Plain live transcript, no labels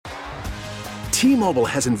T-Mobile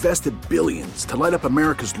has invested billions to light up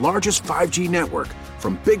America's largest 5G network,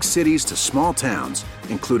 from big cities to small towns,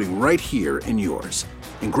 including right here in yours.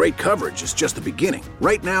 And great coverage is just the beginning.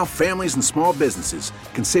 Right now, families and small businesses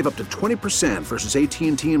can save up to 20% versus AT&T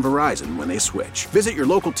and Verizon when they switch. Visit your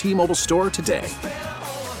local T-Mobile store today.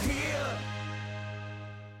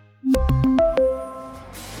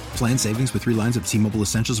 Plan savings with 3 lines of T-Mobile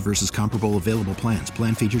Essentials versus comparable available plans.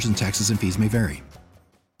 Plan features and taxes and fees may vary.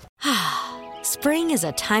 Spring is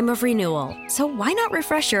a time of renewal, so why not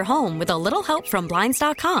refresh your home with a little help from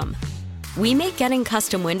Blinds.com? We make getting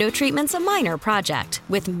custom window treatments a minor project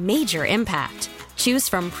with major impact. Choose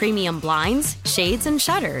from premium blinds, shades, and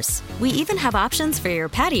shutters. We even have options for your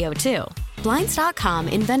patio, too. Blinds.com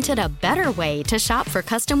invented a better way to shop for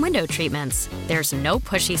custom window treatments. There's no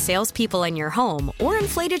pushy salespeople in your home or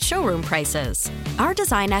inflated showroom prices. Our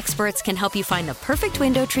design experts can help you find the perfect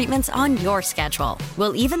window treatments on your schedule.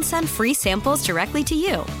 We'll even send free samples directly to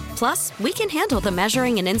you. Plus, we can handle the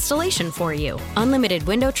measuring and installation for you. Unlimited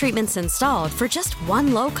window treatments installed for just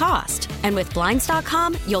one low cost. And with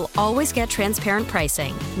Blinds.com, you'll always get transparent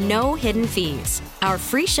pricing. No hidden fees. Our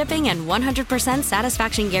free shipping and 100%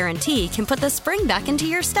 satisfaction guarantee can put the spring back into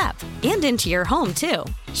your step and into your home, too.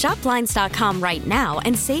 Shop Blinds.com right now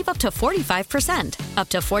and save up to 45%. Up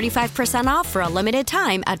to 45% off for a limited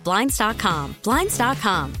time at Blinds.com.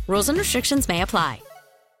 Blinds.com. Rules and restrictions may apply.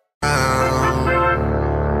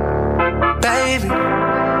 Baby,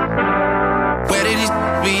 where did he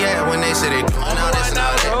be at when they said they doing all this and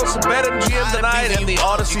all that? Some BetMGM tonight and the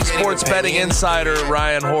Odyssey Sports Betting Insider,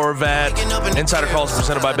 Ryan Horvat. Insider calls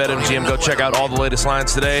presented by BetMGM. Go check out all the latest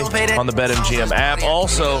lines today on the BetMGM app.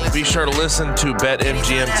 Also, be sure to listen to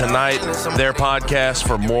BetMGM Tonight, their podcast,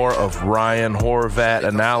 for more of Ryan Horvat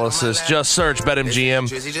analysis. Just search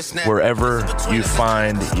BetMGM wherever you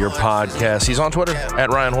find your podcast. He's on Twitter at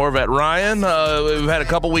Ryan Horvat. Ryan, we've had a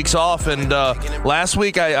couple weeks off, and last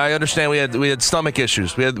week I understand we had stomach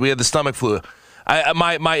issues. We had the stomach flu.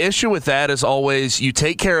 My issue with that is always you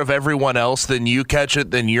take care of everyone else, then you catch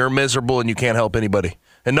it, then you're miserable and you can't help anybody.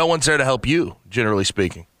 And no one's there to help you, generally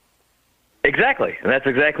speaking. Exactly. And that's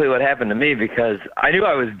exactly what happened to me, because I knew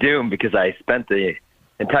I was doomed because I spent the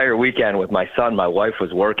entire weekend with my son. My wife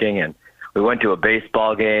was working, and we went to a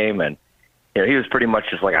baseball game, and he was pretty much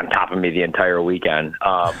just like on top of me the entire weekend.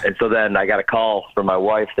 And so then I got a call from my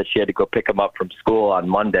wife that she had to go pick him up from school on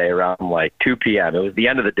Monday around like 2 p.m. It was the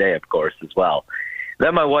end of the day, of course, as well.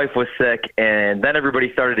 Then my wife was sick, and then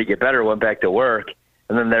everybody started to get better, went back to work,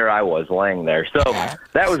 and then there I was laying there. So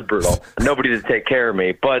that was brutal. Nobody to take care of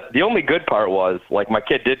me. But the only good part was, like, my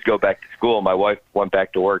kid did go back to school. My wife went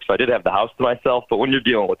back to work, so I did have the house to myself. But when you're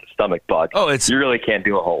dealing with a stomach bug, you really can't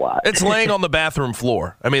do a whole lot. It's laying on the bathroom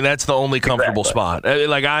floor. I mean, that's the only comfortable spot.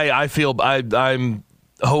 Like, I feel I'm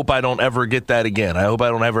hope I don't ever get that again. I hope I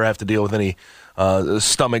don't ever have to deal with any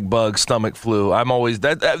stomach bug, stomach flu. I'm always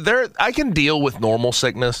I can deal with normal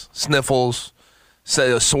sickness, sniffles,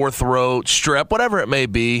 say a sore throat, strep, whatever it may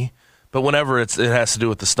be. But whenever it has to do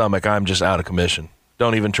with the stomach, I'm just out of commission.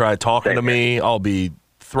 Don't even try talking to me. I'll be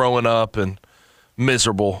throwing up and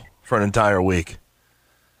miserable for an entire week.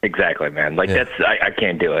 Exactly, man. Like, I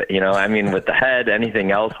can't do it. I mean, with the head, anything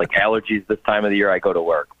else, like allergies this time of the year, I go to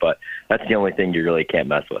work. But that's the only thing you really can't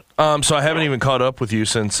mess with. So I haven't even caught up with you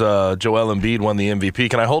since Joel Embiid won the MVP.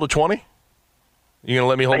 Can I hold a 20? You going to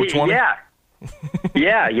let me hold a 20? Yeah.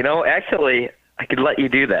 Yeah, actually, I could let you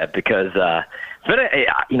do that because it's been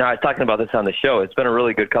I was talking about this on the show. It's been a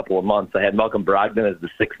really good couple of months. I had Malcolm Brogdon as the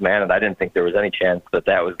sixth man, and I didn't think there was any chance that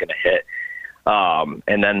was going to hit.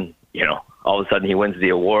 And then, all of a sudden he wins the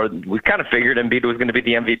award. We kind of figured Embiid was going to be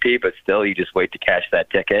the MVP, but still, you just wait to cash that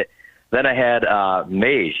ticket. Then I had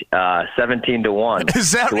Mage, 17-1.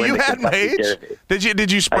 Is that you had Mage?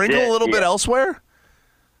 Did you sprinkle a little bit elsewhere?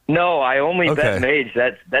 No, I only bet Mage.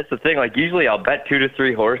 That's the thing. Like, usually I'll bet 2 to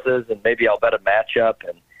 3 horses, and maybe I'll bet a matchup.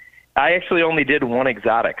 And I actually only did one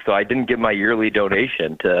exotic, so I didn't give my yearly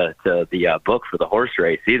donation to the book for the horse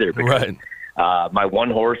race either. Because, my one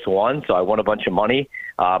horse won, so I won a bunch of money.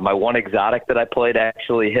 My one exotic that I played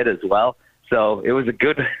actually hit as well. So it was a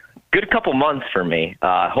good couple months for me.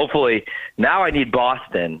 Hopefully, now I need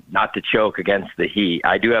Boston not to choke against the Heat.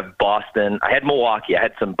 I do have Boston. I had Milwaukee. I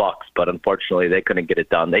had some Bucks, but unfortunately they couldn't get it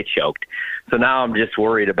done. They choked. So now I'm just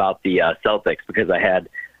worried about the Celtics because I had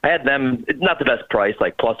them, not the best price,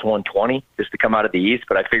 like plus 120 just to come out of the East,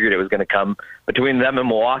 but I figured it was going to come between them and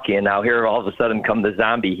Milwaukee, and now here all of a sudden come the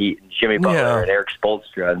zombie Heat and Jimmy Butler and Eric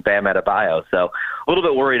Spoelstra and Bam Adebayo. So a little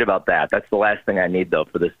bit worried about that. That's the last thing I need, though,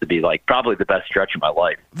 for this to be like probably the best stretch of my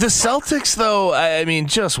life. The Celtics, though, I mean,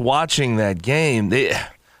 just watching that game,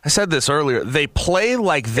 I said this earlier, they play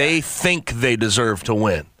like they think they deserve to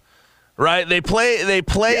win. Right? They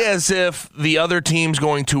play as if the other team's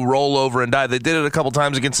going to roll over and die. They did it a couple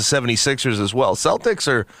times against the 76ers as well.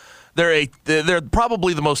 Celtics they're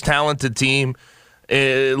probably the most talented team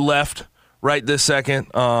left right this second.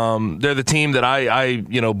 They're the team that I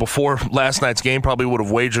before last night's game probably would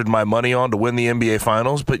have wagered my money on to win the NBA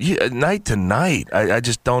Finals. But night to night, I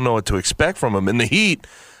just don't know what to expect from them. And the Heat,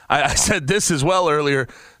 I said this as well earlier,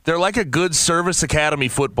 they're like a good service academy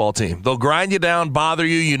football team. They'll grind you down, bother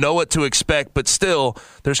you, you know what to expect, but still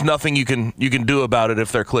there's nothing you can do about it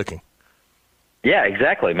if they're clicking. Yeah,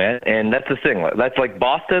 exactly, man. And that's the thing. That's like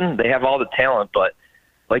Boston, they have all the talent, but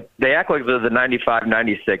like they act like they're the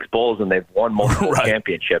 95-96 Bulls and they've won multiple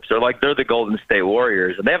championships. They're like they're the Golden State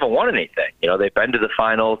Warriors and they haven't won anything. They've been to the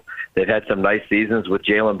finals. They've had some nice seasons with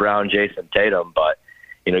Jaylen Brown, Jason Tatum, but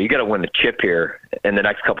you got to win the chip here in the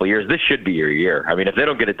next couple of years. This should be your year. I mean, if they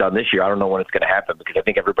don't get it done this year, I don't know when it's going to happen because I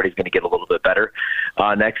think everybody's going to get a little bit better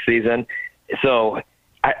next season. So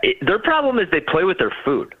their problem is they play with their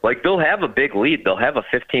food. Like, they'll have a big lead. They'll have a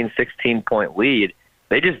 15, 16-point lead.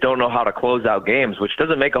 They just don't know how to close out games, which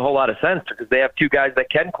doesn't make a whole lot of sense because they have two guys that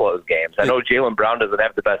can close games. I know Jaylen Brown doesn't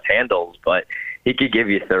have the best handles, but he could give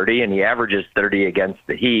you 30, and he averages 30 against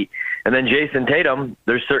the Heat. And then Jason Tatum,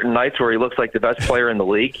 there's certain nights where he looks like the best player in the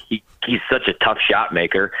league. He's such a tough shot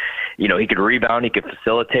maker. He could rebound, he could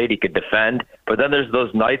facilitate, he could defend. But then there's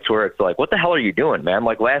those nights where it's like, what the hell are you doing, man?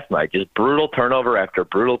 Like last night, just brutal turnover after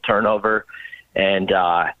brutal turnover. And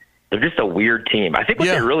they're just a weird team. I think what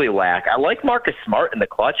they really lack, I like Marcus Smart in the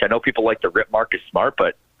clutch. I know people like to rip Marcus Smart,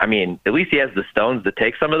 but, I mean, at least he has the stones to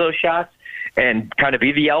take some of those shots and kind of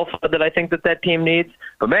be the alpha that I think that team needs.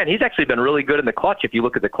 But, man, he's actually been really good in the clutch if you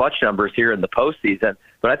look at the clutch numbers here in the postseason.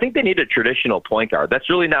 But I think they need a traditional point guard. That's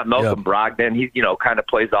really not Malcolm Brogdon. He, kind of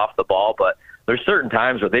plays off the ball, but there's certain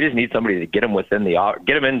times where they just need somebody to get him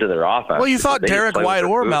into their offense. Well, you thought Derek White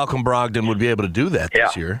or Malcolm Brogdon would be able to do that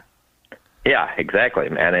this year. Yeah, exactly,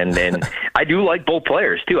 man. And I do like both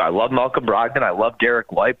players, too. I love Malcolm Brogdon. I love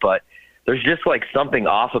Derek White, but there's just like something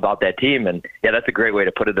off about that team. And yeah, that's a great way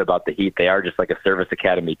to put it about the Heat. They are just like a service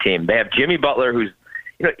academy team. They have Jimmy Butler, who's,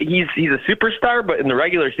 he's a superstar, but in the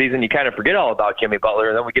regular season, you kind of forget all about Jimmy Butler.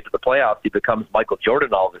 And then we get to the playoffs, he becomes Michael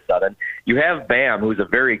Jordan all of a sudden. You have Bam, who's a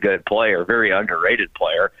very good player, very underrated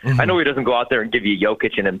player. Mm-hmm. I know he doesn't go out there and give you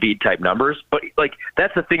Jokic and Embiid type numbers, but like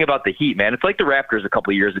that's the thing about the Heat, man. It's like the Raptors a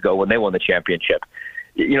couple of years ago when they won the championship.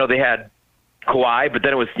 They had Kawhi, but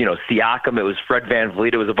then it was, Siakam, it was Fred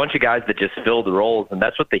VanVleet. It was a bunch of guys that just filled the roles, and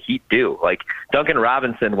that's what the Heat do. Like, Duncan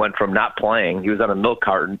Robinson went from not playing, he was on a milk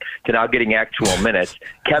carton, to now getting actual minutes.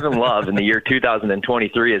 Kevin Love in the year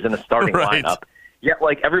 2023 is in a starting lineup. Yet,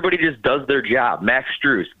 like, everybody just does their job. Max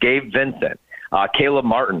Strus, Gabe Vincent, Caleb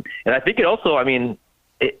Martin. And I think it also,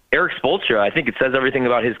 Eric Spoelstra, I think it says everything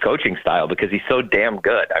about his coaching style because he's so damn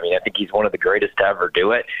good. I think he's one of the greatest to ever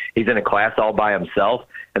do it. He's in a class all by himself,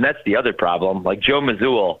 and that's the other problem. Like Joe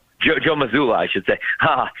Mazzulla, I should say.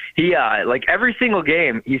 He like every single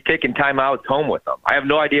game, he's taking timeouts home with them. I have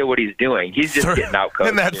no idea what he's doing. He's just getting out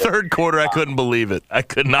coached. In that third quarter, I couldn't believe it. I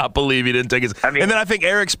could not believe he didn't take his. And then I think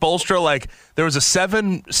Eric Spoelstra, like there was a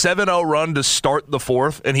 7-0 run to start the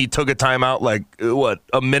fourth, and he took a timeout like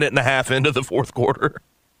a minute and a half into the fourth quarter.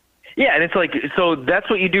 Yeah, and it's like, so that's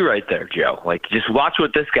what you do right there, Joe. Like, just watch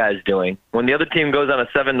what this guy's doing. When the other team goes on a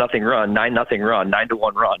 7-0 run, 9-0 run,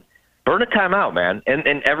 9-1 run, burn a timeout, man.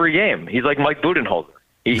 And every game, he's like Mike Budenholzer.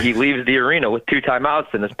 He leaves the arena with 2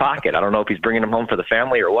 timeouts in his pocket. I don't know if he's bringing them home for the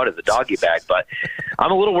family or what, as a doggy bag, but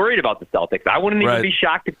I'm a little worried about the Celtics. I wouldn't even be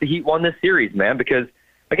shocked if the Heat won this series, man, because,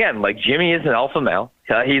 again, like Jimmy is an alpha male.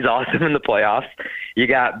 He's awesome in the playoffs. You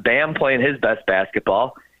got Bam playing his best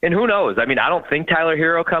basketball. And who knows? I don't think Tyler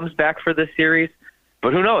Hero comes back for this series,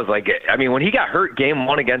 but who knows? Like, when he got hurt game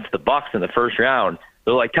 1 against the Bucks in the first round,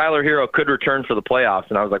 they're like, Tyler Hero could return for the playoffs.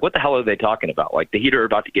 And I was like, what the hell are they talking about? Like, the Heat are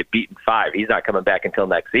about to get beaten 5. He's not coming back until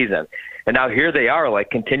next season. And now here they are, like,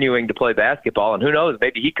 continuing to play basketball. And who knows?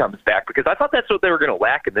 Maybe he comes back, because I thought that's what they were going to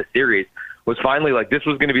lack in this series, was finally, like, this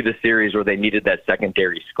was going to be the series where they needed that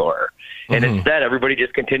secondary scorer. And instead, everybody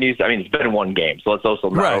just continues. It's been 1 game, so let's also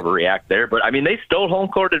not overreact there. But, they stole home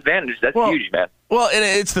court advantage. That's huge, man. Well, and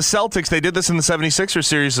it's the Celtics. They did this in the 76ers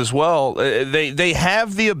series as well. They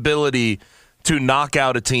have the ability to knock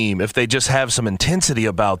out a team if they just have some intensity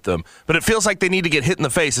about them. But it feels like they need to get hit in the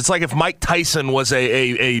face. It's like if Mike Tyson was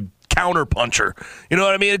a counter puncher. You know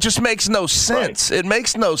what I mean? It just makes no sense. Right. It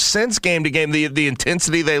makes no sense game to game. The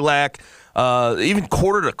intensity they lack, even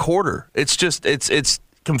quarter to quarter. It's just it's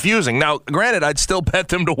confusing. Now, granted, I'd still bet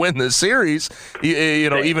them to win this series,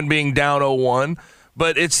 even being down 0-1.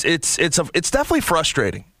 but it's definitely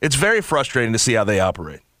frustrating. It's very frustrating to see how they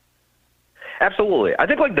operate. Absolutely. I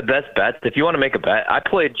think like the best bets, if you want to make a bet, I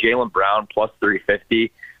played Jaylen Brown plus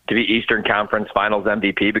 350 to be Eastern Conference Finals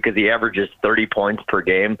MVP because he averages 30 points per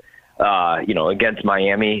game, against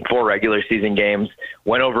Miami, 4 regular season games,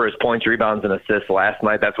 went over his points, rebounds, and assists last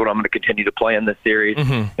night. That's what I'm going to continue to play in this series.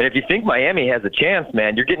 Mm-hmm. And if you think Miami has a chance,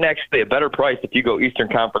 man, you're getting actually a better price if you go Eastern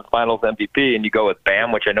Conference Finals MVP and you go with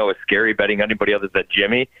Bam, which I know is scary betting anybody other than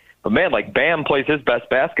Jimmy. But, man, like Bam plays his best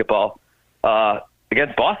basketball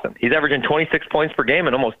against Boston. He's averaging 26 points per game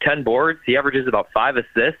and almost 10 boards. He averages about 5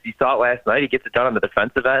 assists. You saw it last night. He gets it done on the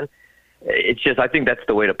defensive end. It's just, I think that's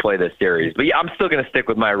the way to play this series. But yeah, I'm still going to stick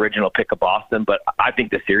with my original pick of Boston, but I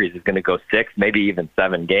think the series is going to go 6, maybe even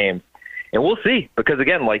 7 games. And we'll see, because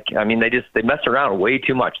again, they mess around way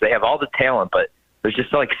too much. They have all the talent, but there's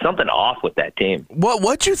just like something off with that team.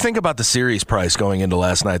 What'd you think about the series price going into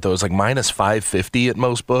last night, though? It was like minus 550 at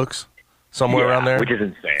most books, somewhere around there? Which is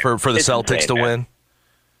insane. For the Celtics to win?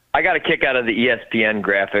 I got a kick out of the ESPN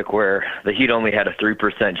graphic where the Heat only had a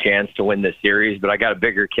 3% chance to win this series, but I got a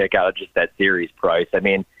bigger kick out of just that series price. I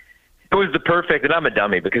mean, it was the perfect, and I'm a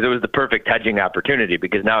dummy because it was the perfect hedging opportunity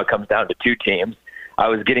because now it comes down to 2 teams. I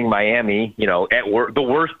was getting Miami, the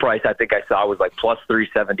worst price I think I saw was like plus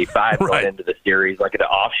 375 going into the series, like at an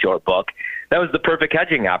offshore book. That was the perfect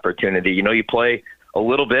hedging opportunity. You play a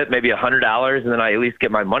little bit, maybe $100, and then I at least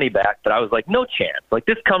get my money back. But I was like, no chance. Like,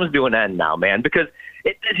 this comes to an end now, man, because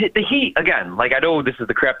the Heat, again, like I know this is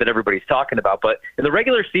the crap that everybody's talking about, but in the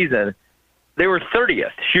regular season, they were 30th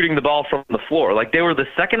shooting the ball from the floor. Like they were the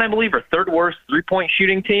second, I believe, or third worst three-point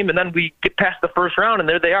shooting team, and then we get past the first round, and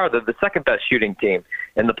there they are. They're the second best shooting team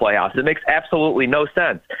in the playoffs. It makes absolutely no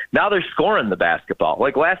sense. Now they're scoring the basketball.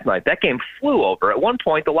 Like last night, that game flew over. At one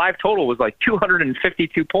point, the live total was like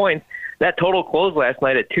 252 points. That total closed last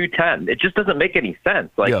night at 210. It just doesn't make any sense.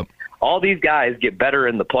 Like all these guys get better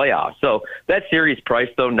in the playoffs. So that series price,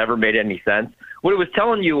 though, never made any sense. What it was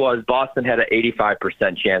telling you was Boston had an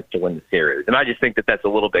 85% chance to win the series. And I just think that that's a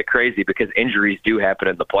little bit crazy because injuries do happen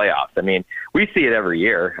in the playoffs. I mean, we see it every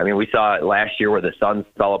year. I mean, we saw it last year where the Suns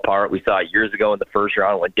fell apart. We saw it years ago in the first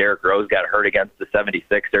round when Derrick Rose got hurt against the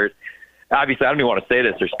 76ers. Obviously, I don't even want to say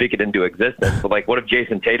this or speak it into existence, but like, what if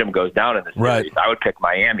Jason Tatum goes down in the series? Right. I would pick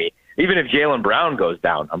Miami. Even if Jaylen Brown goes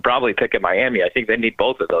down, I'm probably picking Miami. I think they need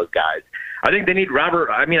both of those guys. I think they need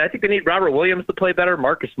Robert Williams to play better.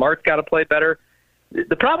 Marcus Smart's got to play better.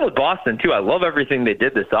 The problem with Boston, too, I love everything they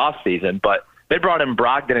did this offseason, but they brought in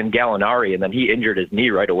Brogdon and Gallinari, and then he injured his knee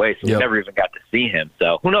right away, so we never even got to see him.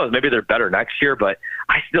 So who knows? Maybe they're better next year, but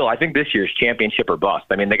I think this year's championship or bust.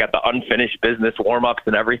 I mean, they got the unfinished business warm-ups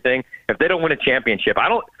and everything. If they don't win a championship,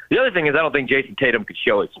 the other thing is I don't think Jason Tatum could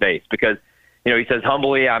show his face because, he says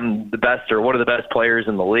humbly, I'm the best or one of the best players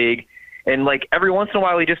in the league. And, like, every once in a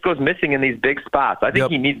while he just goes missing in these big spots. I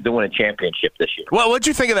think he needs to win a championship this year. Well, what'd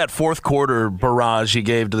you think of that fourth quarter barrage he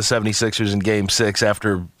gave to the 76ers in Game 6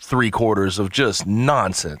 after 3 quarters of just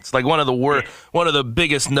nonsense? Like one of the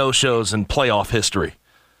biggest no-shows in playoff history.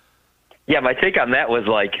 Yeah, my take on that was,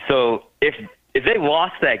 like, so if they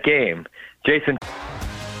lost that game, Jason...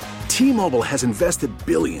 T-Mobile has invested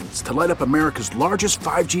billions to light up America's largest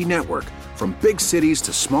 5G network from big cities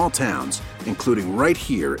to small towns, including right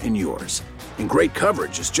here in yours. And great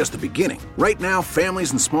coverage is just the beginning. Right now,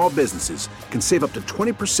 families and small businesses can save up to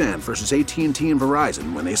 20% versus AT&T and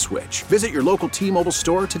Verizon when they switch. Visit your local T-Mobile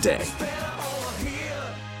store today.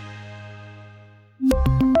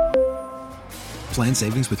 Plan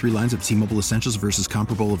savings with 3 lines of T-Mobile Essentials versus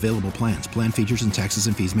comparable available plans. Plan features and taxes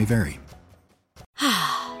and fees may vary.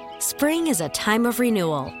 Spring is a time of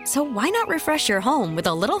renewal, so why not refresh your home with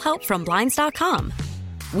a little help from Blinds.com?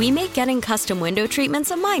 We make getting custom window treatments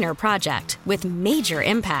a minor project with major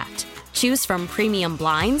impact. Choose from premium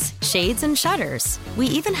blinds, shades, and shutters. We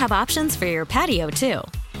even have options for your patio, too.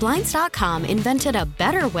 Blinds.com invented a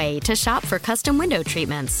better way to shop for custom window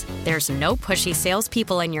treatments. There's no pushy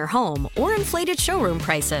salespeople in your home or inflated showroom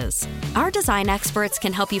prices. Our design experts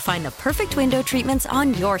can help you find the perfect window treatments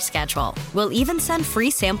on your schedule. We'll even send free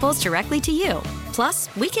samples directly to you.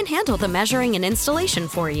 Plus, we can handle the measuring and installation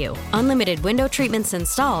for you. Unlimited window treatments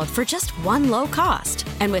installed for just one low cost.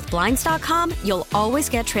 And with Blinds.com, you'll always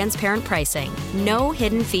get transparent pricing. No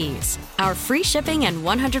hidden fees. Our free shipping and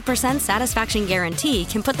 100% satisfaction guarantee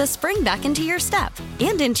can put the spring back into your step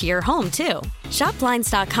and into your home, too. Shop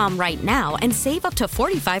Blinds.com right now and save up to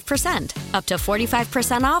 45%. Up to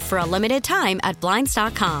 45% off for a limited time at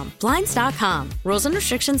Blinds.com. Blinds.com. Rules and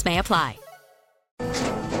restrictions may apply.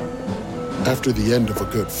 After the end of a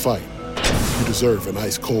good fight, you deserve an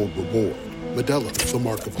ice-cold reward. Modelo is the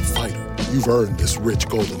mark of a fighter. You've earned this rich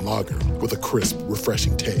golden lager with a crisp,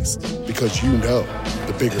 refreshing taste. Because you know,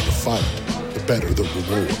 the bigger the fight, the better the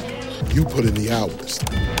reward. You put in the hours,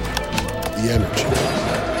 the energy,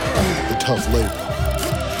 the tough labor.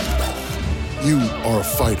 You are a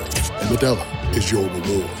fighter, and Modelo is your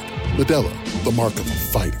reward. Modelo, the mark of a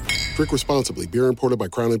fighter. Drink responsibly. Beer imported by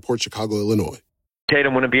Crown Imports, Chicago, Illinois.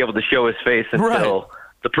 Tatum wouldn't be able to show his face until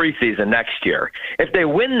the preseason next year. If they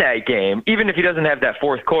win that game, even if he doesn't have that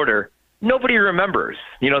fourth quarter, nobody remembers,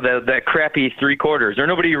 that crappy 3 quarters, or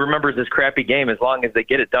nobody remembers this crappy game as long as they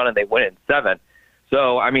get it done and they win it in 7.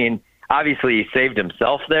 So, obviously he saved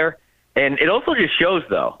himself there. And it also just shows,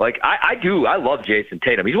 though, I love Jason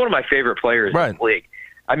Tatum. He's one of my favorite players in the league.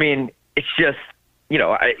 It's just,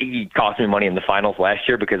 he cost me money in the finals last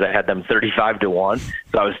year because I had them 35-1,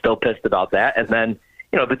 so I was still pissed about that. And then,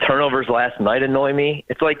 the turnovers last night annoy me.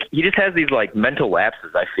 It's like he just has these, mental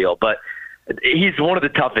lapses, I feel. But he's one of the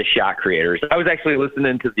toughest shot creators. I was actually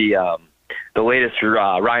listening to the latest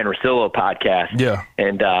Ryan Russillo podcast,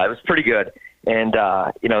 and it was pretty good. And,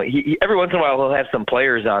 he every once in a while he'll have some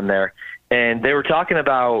players on there, and they were talking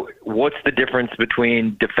about what's the difference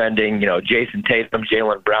between defending, Jason Tatum,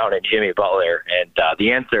 Jaylen Brown, and Jimmy Butler. And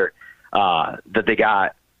the answer that they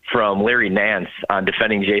got from Larry Nance on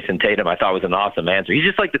defending Jason Tatum I thought was an awesome answer. He's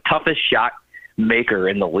just the toughest shot maker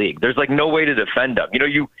in the league. There's no way to defend him.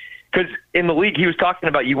 Because in the league he was talking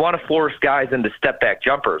about you want to force guys into step-back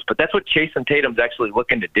jumpers, but that's what Jason Tatum's actually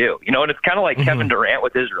looking to do. And it's kind of like Kevin Durant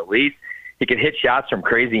with his release. He could hit shots from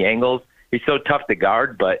crazy angles. He's so tough to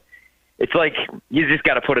guard, but it's you just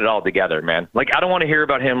got to put it all together, man. I don't want to hear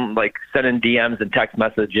about him sending DMs and text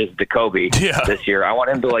messages to Kobe this year. I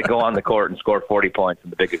want him to go on the court and score 40 points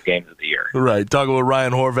in the biggest games of the year. Right. Talking with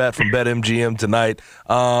Ryan Horvat from BetMGM tonight.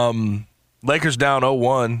 Lakers down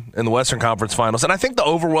 0-1 in the Western Conference Finals, and I think the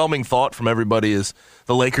overwhelming thought from everybody is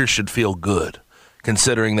the Lakers should feel good,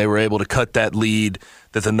 considering they were able to cut that lead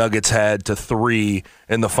that the Nuggets had to 3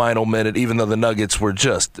 in the final minute, even though the Nuggets were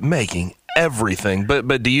just making everything.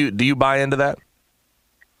 But do you buy into that?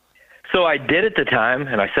 So I did at the time,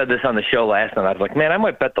 and I said this on the show last night. I was like, man, I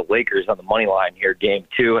might bet the Lakers on the money line here, game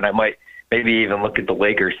 2, and I might maybe even look at the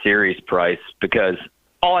Lakers series price, because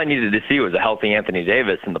all I needed to see was a healthy Anthony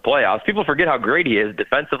Davis in the playoffs. People forget how great he is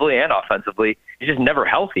defensively and offensively. He's just never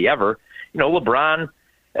healthy, ever. LeBron,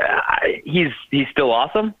 he's still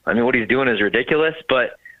awesome. What he's doing is ridiculous,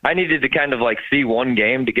 but I needed to kind of see one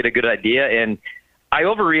game to get a good idea, and I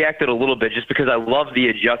overreacted a little bit just because I love the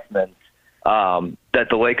adjustments that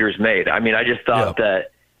the Lakers made. I just thought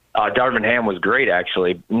that Darvin Ham was great,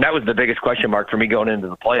 actually, and that was the biggest question mark for me going into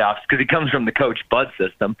the playoffs because he comes from the Coach Bud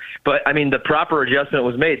system. But, the proper adjustment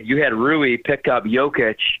was made. You had Rui pick up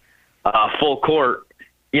Jokic full court,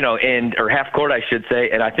 or half court, I should say,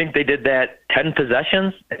 and I think they did that 10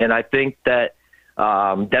 possessions, and I think that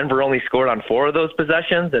Denver only scored on 4 of those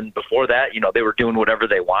possessions, and before that, they were doing whatever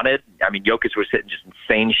they wanted. Jokic was hitting just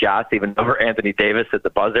insane shots, even over Anthony Davis at the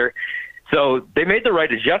buzzer. So they made the right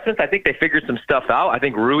adjustments. I think they figured some stuff out. I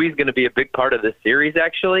think Rui's going to be a big part of this series,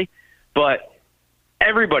 actually, but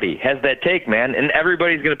everybody has that take, man, and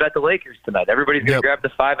everybody's going to bet the Lakers tonight. Everybody's going to grab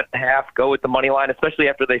the 5.5, go with the money line, especially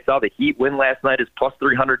after they saw the Heat win last night as plus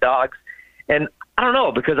 300 dogs. And I don't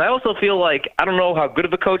know, because I also feel I don't know how good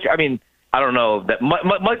of a coach. I don't know that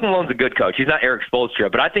Mike Malone's a good coach. He's not Eric Spoelstra,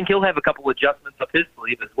 but I think he'll have a couple adjustments up his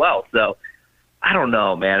sleeve as well. So I don't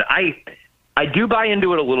know, man. I do buy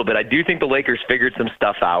into it a little bit. I do think the Lakers figured some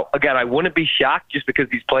stuff out. Again, I wouldn't be shocked just because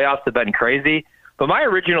these playoffs have been crazy. But my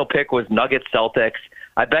original pick was Nuggets Celtics.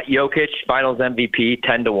 I bet Jokic Finals MVP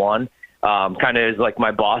 10-1. Kind of is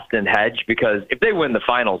my Boston hedge, because if they win the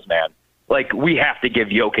finals, man, we have to give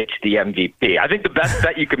Jokic the MVP. I think the best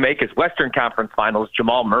bet you can make is Western Conference Finals,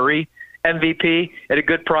 Jamal Murray MVP at a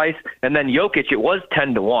good price, and then Jokic, it was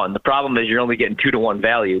 10-1. The problem is you're only getting 2-1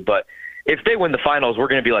 value, but if they win the finals, we're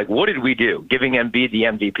going to be like, what did we do giving Embiid the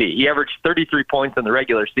MVP? He averaged 33 points in the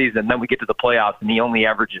regular season. Then we get to the playoffs, and he only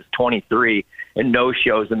averages 23 and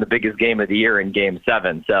no-shows in the biggest game of the year in Game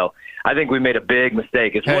 7. So I think we made a big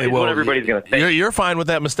mistake. It's what everybody's going to think. You're fine with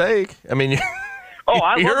that mistake.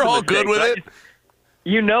 You're all good with it.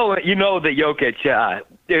 You know that Jokic,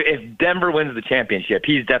 if Denver wins the championship,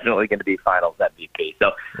 he's definitely going to be Finals MVP.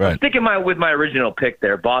 So sticking with my original pick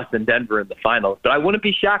there, Boston, Denver in the finals. But I wouldn't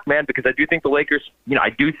be shocked, man, because I do think the Lakers, I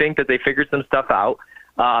do think that they figured some stuff out.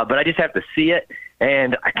 But I just have to see it.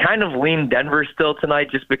 And I kind of lean Denver still tonight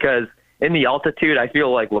just because in the altitude, I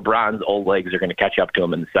feel like LeBron's old legs are going to catch up to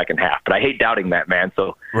him in the second half. But I hate doubting that, man.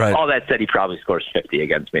 So all that said, he probably scores 50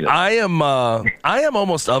 against me. I am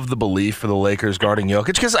almost of the belief for the Lakers guarding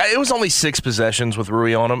Jokic because it was only 6 possessions with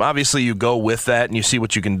Rui on him. Obviously, you go with that and you see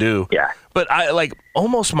what you can do. Yeah. But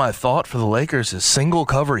almost my thought for the Lakers is single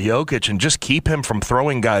cover Jokic and just keep him from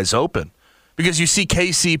throwing guys open. Because you see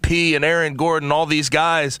KCP and Aaron Gordon, all these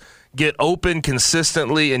guys get open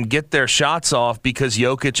consistently and get their shots off because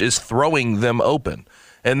Jokic is throwing them open.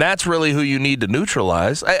 And that's really who you need to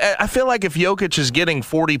neutralize. I feel like if Jokic is getting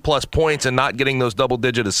 40-plus points and not getting those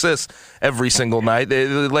double-digit assists every single night,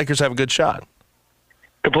 the Lakers have a good shot.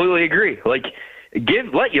 Completely agree. Let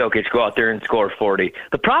Jokic go out there and score 40.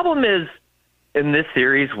 The problem is, in this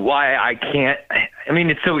series, why I can't – I mean,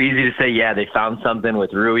 it's so easy to say, yeah, they found something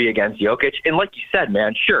with Rui against Jokic. And like you said,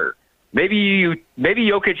 man, sure, maybe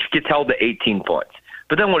Jokic gets held to 18 points.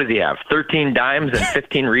 But then what does he have, 13 dimes and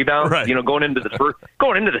 15 rebounds, right. Going into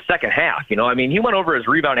the second half. I mean, he went over his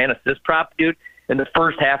rebound and assist prop, dude, in the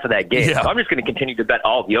first half of that game. Yeah. So I'm just going to continue to bet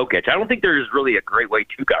all of Jokic. I don't think there's really a great way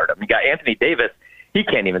to guard him. You got Anthony Davis. He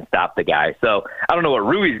can't even stop the guy. So I don't know what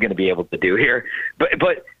Rui's going to be able to do here. But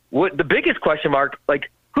what the biggest question mark,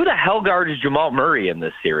 who the hell guards Jamal Murray in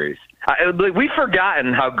this series? We've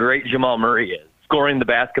forgotten how great Jamal Murray is, scoring the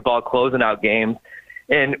basketball, closing out games.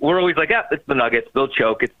 And we're always like, it's the Nuggets. They'll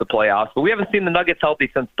choke. It's the playoffs. But we haven't seen the Nuggets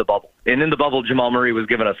healthy since the bubble. And in the bubble, Jamal Murray was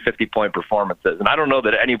giving us 50-point performances. And I don't know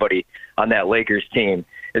that anybody on that Lakers team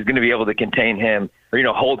is going to be able to contain him or,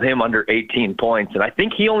 hold him under 18 points. And I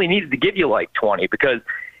think he only needed to give you 20 because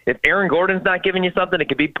if Aaron Gordon's not giving you something, it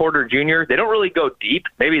could be Porter Jr. They don't really go deep.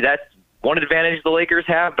 Maybe that's one advantage the Lakers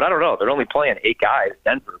have, but I don't know. They're only playing 8 guys,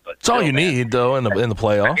 Denver. But it's all you need, though, in the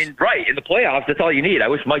playoffs. In the playoffs, that's all you need. I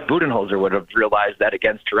wish Mike Budenholzer would have realized that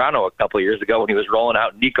against Toronto a couple of years ago when he was rolling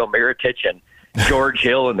out Nico Mirotic and George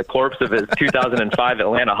Hill and the corpse of his 2005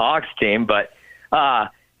 Atlanta Hawks team. But,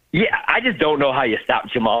 I just don't know how you stop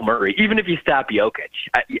Jamal Murray. Even if you stop Jokic,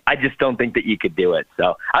 I just don't think that you could do it.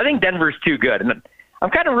 So I think Denver's too good, and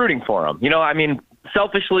I'm kind of rooting for them.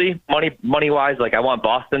 Selfishly, money-wise, I want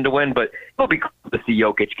Boston to win, but it'll be cool to see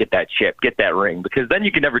Jokic get that chip, get that ring, because then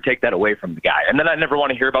you can never take that away from the guy. And then I never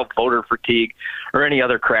want to hear about voter fatigue or any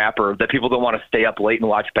other crap or that people don't want to stay up late and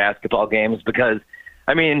watch basketball games because,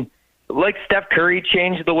 Steph Curry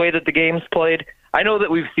changed the way that the game's played. I know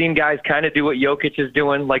that we've seen guys kind of do what Jokic is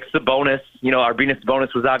doing, like Sabonis. Arvinas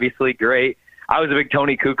Sabonis was obviously great. I was a big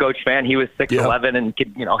Tony Kukoc fan. He was 6'11" and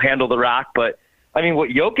could, handle the rock. But, what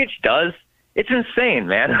Jokic does, it's insane,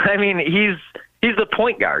 man. He's a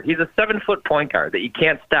point guard. He's a 7-foot point guard that you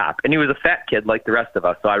can't stop. And he was a fat kid like the rest of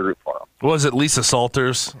us, so I root for him. Was it Lisa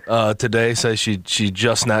Salters today says she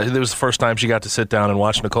just now, it was the first time she got to sit down and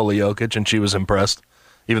watch Nikola Jokic, and she was impressed,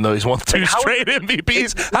 even though he's won 2 straight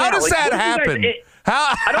MVPs. How does that happen?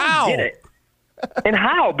 I don't get it. And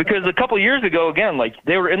how? Because a couple years ago, again,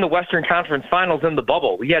 they were in the Western Conference Finals in the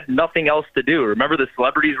bubble. We had nothing else to do. Remember the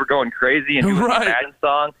celebrities were going crazy and doing the Madden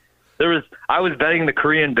song? I was betting the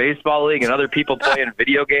Korean Baseball League and other people playing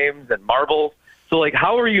video games and marbles. So,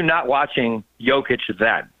 how are you not watching Jokic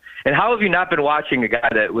then? And how have you not been watching a guy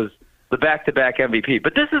that was the back-to-back MVP?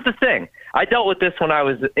 But this is the thing. I dealt with this when I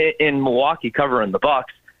was in Milwaukee covering the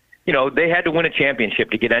Bucks. They had to win a championship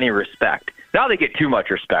to get any respect. Now they get too much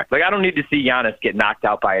respect. I don't need to see Giannis get knocked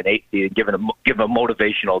out by an 8 seed and give a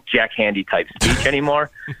motivational Jack Handy type speech anymore.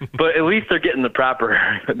 But at least they're getting the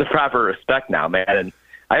proper respect now, man. And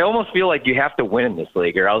I almost feel like you have to win in this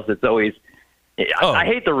league, or else it's always. I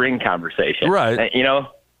hate the ring conversation, right?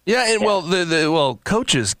 Yeah, and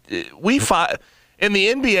coaches, in the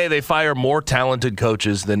NBA they fire more talented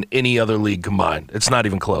coaches than any other league combined. It's not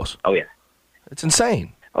even close. Oh yeah, it's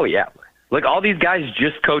insane. Oh yeah, all these guys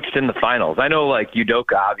just coached in the finals. I know,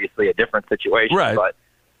 Udoka, obviously a different situation, right? But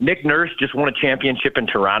Nick Nurse just won a championship in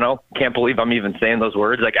Toronto. Can't believe I'm even saying those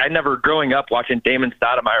words. I never, growing up watching Damon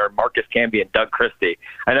Stoudemire, Marcus Camby, and Doug Christie,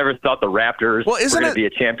 I never thought the Raptors were going to be a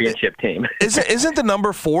championship team. Isn't the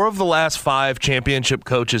number 4 of the last 5 championship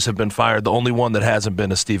coaches have been fired? The only one that hasn't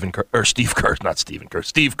been is Steve Kerr.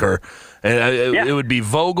 And it would be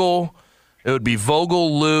Vogel. It would be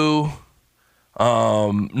Vogel, Lou,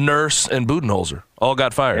 Nurse, and Budenholzer. All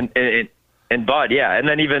got fired. And Bud, yeah, and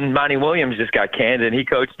then even Monty Williams just got canned, and he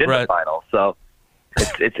coached in the finals. So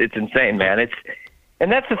it's insane, man.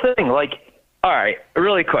 And that's the thing. All right,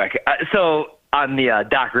 really quick. So on the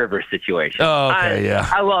Doc Rivers situation,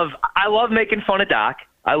 I love making fun of Doc.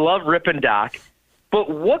 I love ripping Doc. But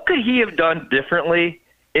what could he have done differently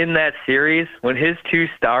in that series when his 2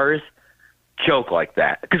 stars choke like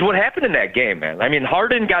that? Because what happened in that game, man?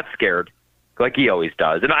 Harden got scared. like he always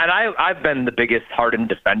does. And I've been the biggest Harden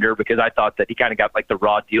defender because I thought that he kind of got like the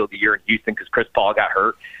raw deal of the year in Houston because Chris Paul got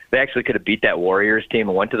hurt. They actually could have beat that Warriors team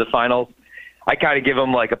and went to the finals. I kind of give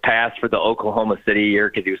him like a pass for the Oklahoma City year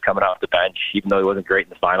because he was coming off the bench, even though he wasn't great in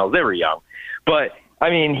the finals. They were young. But,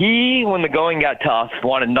 I mean, he, when the going got tough,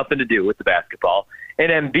 wanted nothing to do with the basketball.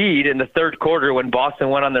 And Embiid, in the third quarter, when Boston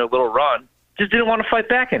went on their little run, just didn't want to fight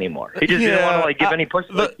back anymore. He just didn't want to like give any push.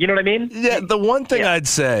 You know what I mean? Yeah, the one thing I'd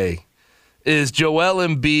say is Joel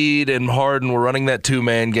Embiid and Harden were running that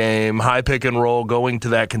two-man game, high pick and roll, going to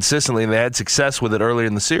that consistently, and they had success with it earlier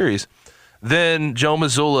in the series. Then Joe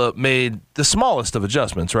Mazzulla made the smallest of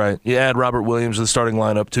adjustments, right? You add Robert Williams to the starting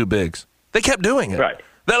lineup, two bigs. They kept doing it. Right.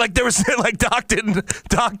 That like there was like Doc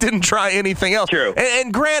didn't try anything else. True.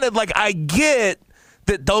 And granted, like I get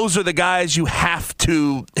that those are the guys you have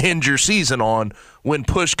to hinge your season on when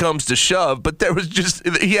push comes to shove, but there was just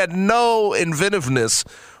he had no inventiveness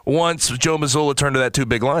once Joe Mazzulla turned to that two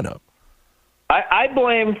big lineup. I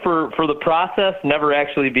blame for the process never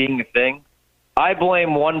actually being a thing. I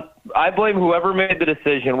blame whoever made the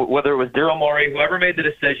decision, whether it was Daryl Morey, whoever made the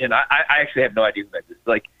decision. I actually have no idea who made this.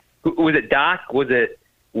 Like, was it Doc? Was it?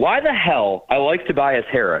 Why the hell? I like Tobias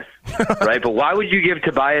Harris, right? But why would you give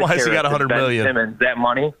Tobias Harris he got $100 and Ben million? Simmons that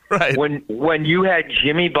money right. when you had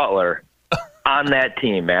Jimmy Butler on that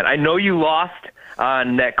team, man? I know you lost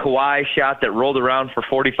on that Kawhi shot that rolled around for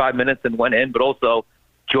 45 minutes and went in, but also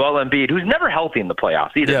Joel Embiid, who's never healthy in the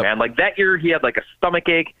playoffs either, man. Like that year, he had like a stomach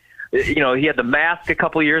ache. You know, he had the mask a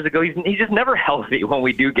couple of years ago. He's just never healthy when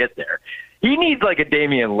we do get there. He needs like a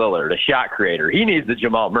Damian Lillard, a shot creator. He needs the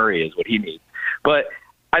Jamal Murray is what he needs. But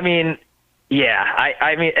I mean, yeah,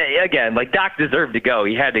 I mean, again, like Doc deserved to go.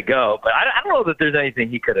 He had to go, but I don't know that there's anything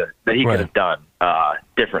he could have done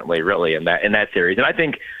differently, really, in that series. And I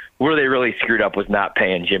think where they really screwed up was not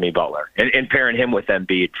paying Jimmy Butler and pairing him with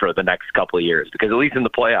Embiid for the next couple of years, because at least in the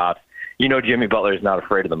playoffs, you know, Jimmy Butler is not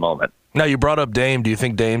afraid of the moment. Now, you brought up Dame. Do you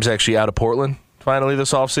think Dame's actually out of Portland finally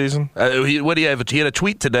this offseason? What do you have? He had a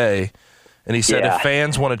tweet today, and he said, if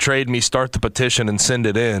fans want to trade me, start the petition and send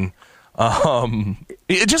it in.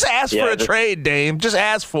 Just ask for a trade, Dame. Just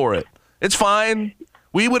ask for it. It's fine.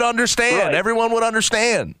 We would understand. Right. Everyone would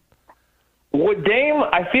understand. Well, Dame,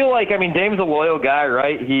 I feel like, Dame's a loyal guy,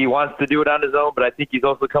 right? He wants to do it on his own, but I think he's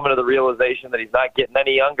also coming to the realization that he's not getting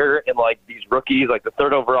any younger, and like these rookies, like the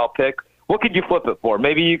third overall pick, what could you flip it for?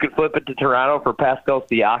 Maybe you could flip it to Toronto for Pascal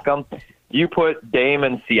Siakam. You put Dame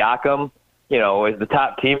and Siakam, you know, as the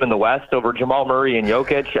top team in the West over Jamal Murray and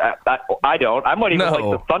Jokic. I don't. I might even like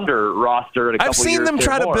the Thunder roster in a couple years. I've seen them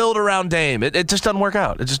try to build around Dame. It just doesn't work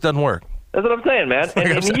out. It just doesn't work. That's what I'm saying, man.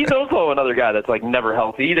 And he's also another guy that's like never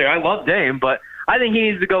healthy either. I love Dame, but I think he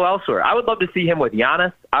needs to go elsewhere. I would love to see him with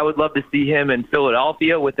Giannis. I would love to see him in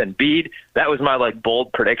Philadelphia with Embiid. That was my like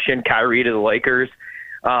bold prediction, Kyrie to the Lakers.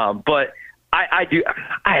 But I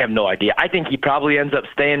have no idea. I think he probably ends up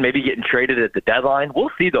staying, maybe getting traded at the deadline.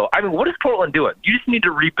 We'll see, though. What is Portland doing? You just need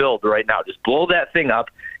to rebuild right now. Just blow that thing up.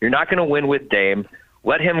 You're not going to win with Dame.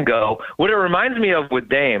 Let him go. What it reminds me of with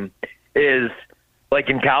Dame is, like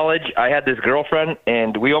in college, I had this girlfriend,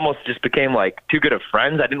 and we almost just became like too good of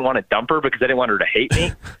friends. I didn't want to dump her because I didn't want her to hate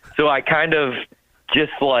me. So I kind of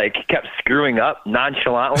just like kept screwing up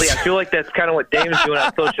nonchalantly. I feel like that's kind of what Dame's doing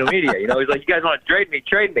on social media. You know, he's like, you guys want to trade me?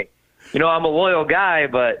 Trade me. You know, I'm a loyal guy,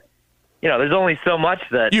 but, you know, there's only so much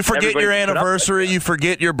that you forget your anniversary, you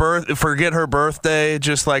forget forget her birthday,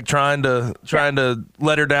 just like trying to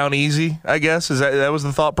let her down easy, I guess. That was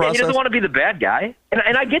the thought process? He doesn't want to be the bad guy.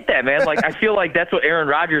 And I get that, man. Like, I feel like that's what Aaron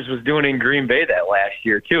Rodgers was doing in Green Bay that last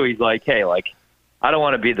year, too. He's like, hey, like, I don't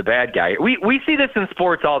want to be the bad guy. We see this in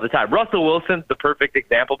sports all the time. Russell Wilson's the perfect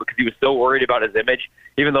example because he was so worried about his image,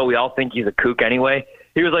 even though we all think he's a kook anyway.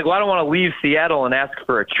 He was like, well, I don't want to leave Seattle and ask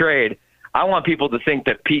for a trade. I want people to think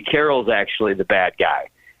that Pete Carroll's actually the bad guy,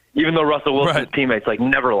 even though Russell Wilson's teammates like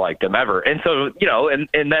never liked him ever. And so, you know, and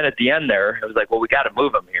then at the end there, it was like, well, we got to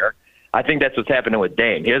move him here. I think that's what's happening with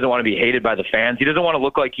Dame. He doesn't want to be hated by the fans. He doesn't want to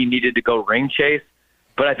look like he needed to go ring chase,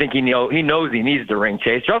 but I think he knows he needs to ring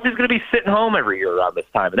chase. Or else he's going to be sitting home every year around this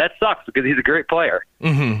time, and that sucks because he's a great player.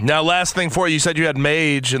 Mm-hmm. Now, last thing for you said you had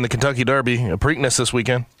Mage in the Kentucky Derby, Preakness this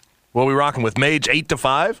weekend. What are we rocking with? Mage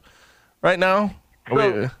 8-5 right now?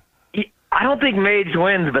 I don't think Mage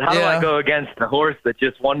wins, but how do I go against the horse that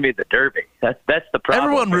just won me the Derby? That's the problem.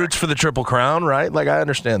 Everyone roots for the Triple Crown, right? Like, I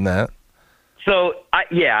understand that. So,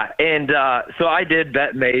 so I did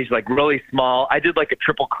bet Mage, like, really small. I did, like, a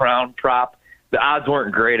Triple Crown prop. The odds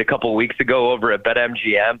weren't great a couple weeks ago over at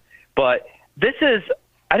BetMGM. But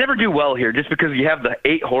I never do well here just because you have the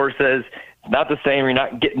 8 horses. not the same. You're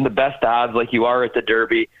not getting the best odds like you are at the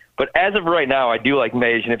Derby. But as of right now, I do like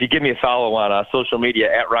Mage. And if you give me a follow on social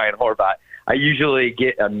media at Ryan Horvat, I usually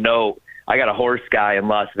get a note. I got a horse guy in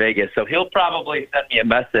Las Vegas, so he'll probably send me a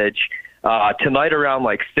message tonight around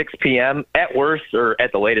like 6 p.m. at worst, or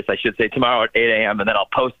at the latest, I should say, tomorrow at 8 a.m., and then I'll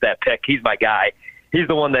post that pick. He's my guy. He's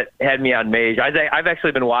the one that had me on Mage. I've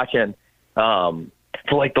actually been watching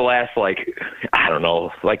for like the last, like, I don't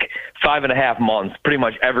know, like 5.5 months, pretty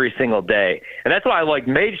much every single day. And that's why I like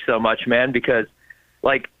Mage so much, man, because,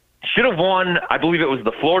 like, should have won, I believe it was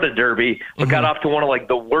the Florida Derby, but got off to one of, like,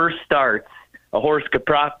 the worst starts a horse could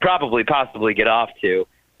possibly get off to,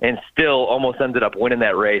 and still almost ended up winning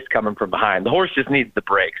that race coming from behind. The horse just needs the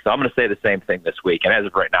break. So I'm going to say the same thing this week. And as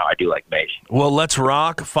of right now, I do like Mage. Well, let's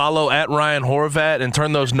rock. Follow at Ryan Horvat and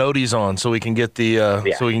turn those noties on so we can get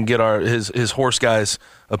his horse guy's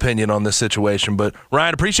opinion on this situation. But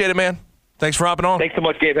Ryan, appreciate it, man. Thanks for hopping on. Thanks so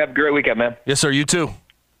much, Gabe. Have a great weekend, man. Yes, sir. You too.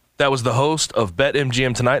 That was the host of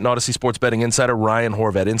BetMGM Tonight and Odyssey Sports Betting Insider, Ryan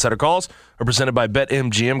Horvat. Insider calls are presented by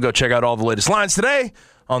BetMGM. Go check out all the latest lines today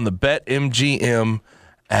on the BetMGM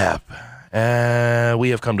app. We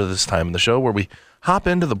have come to this time in the show where we hop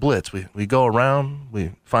into the Blitz. We go around,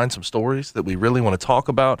 we find some stories that we really want to talk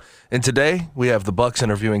about. And today we have the Bucs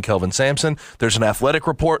interviewing Kelvin Sampson. There's an athletic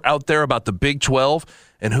report out there about the Big 12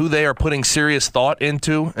 and who they are putting serious thought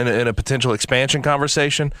into in a potential expansion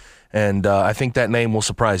conversation. And I think that name will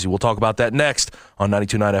surprise you. We'll talk about that next on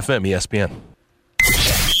 92.9 FM ESPN.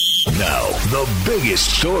 Now, the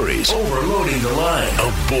biggest stories overloading the line.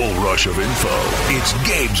 A bull rush of info. It's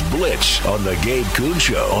Gabe's Blitz on the Gabe Kuhn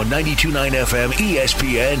Show on 92.9 FM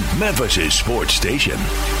ESPN, Memphis' sports station.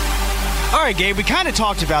 All right, Gabe, we kind of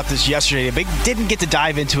talked about this yesterday, but didn't get to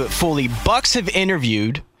dive into it fully. Bucs have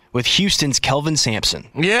interviewed with Houston's Kelvin Sampson.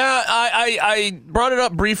 Yeah, I brought it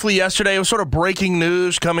up briefly yesterday. It was sort of breaking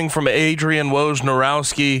news coming from Adrian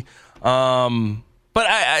Wojnarowski. But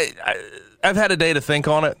I've had a day to think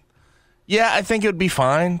on it. Yeah, I think it would be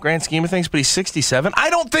fine, grand scheme of things, but he's 67. I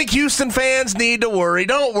don't think Houston fans need to worry.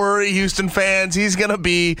 Don't worry, Houston fans. He's going to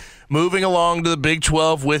be moving along to the Big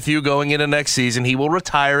 12 with you going into next season. He will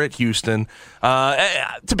retire at Houston.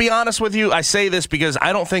 To be honest with you, I say this because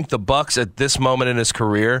I don't think the Bucs at this moment in his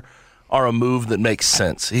career are a move that makes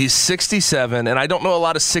sense. He's 67, and I don't know a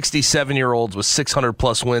lot of 67-year-olds with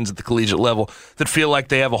 600-plus wins at the collegiate level that feel like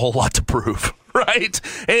they have a whole lot to prove. Right?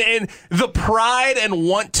 And the pride and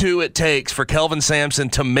want to it takes for Kelvin Sampson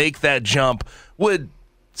to make that jump would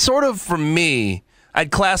sort of, for me,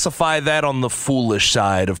 I'd classify that on the foolish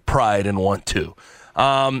side of pride and want to.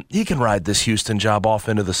 He can ride this Houston job off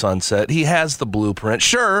into the sunset. He has the blueprint.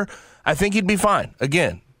 Sure, I think he'd be fine.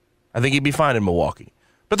 Again, I think he'd be fine in Milwaukee.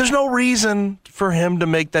 But there's no reason for him to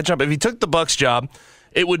make that jump. If he took the Bucs job,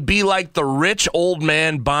 it would be like the rich old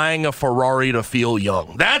man buying a Ferrari to feel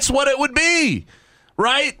young. That's what it would be,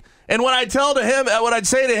 right? And what I'd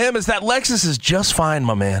say to him is that Lexus is just fine,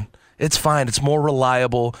 my man. It's fine. It's more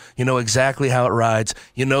reliable. You know exactly how it rides.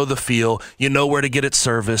 You know the feel. You know where to get it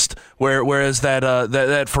serviced. Whereas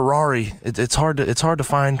that Ferrari, it's hard to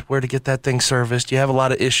find where to get that thing serviced. You have a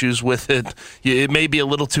lot of issues with it. It may be a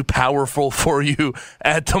little too powerful for you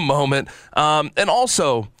at the moment. And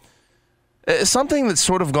also, something that's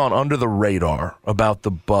sort of gone under the radar about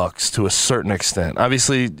the Bucs to a certain extent.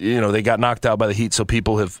 Obviously, they got knocked out by the Heat, so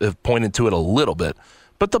people have pointed to it a little bit.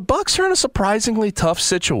 But the Bucs are in a surprisingly tough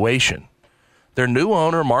situation. Their new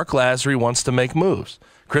owner, Mark Lazary, wants to make moves.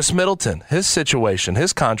 Chris Middleton, his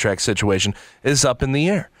contract situation is up in the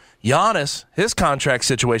air. Giannis, his contract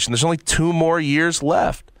situation, there's only 2 more years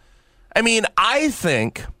left. I mean, I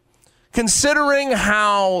think, considering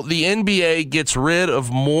how the NBA gets rid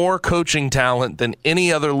of more coaching talent than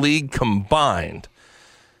any other league combined,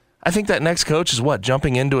 I think that next coach is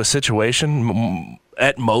jumping into a situation,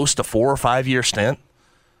 at most a 4 or 5 year stint,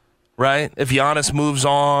 right? If Giannis moves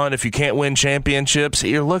on, if you can't win championships,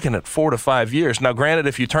 you're looking at 4 to 5 years. Now, granted,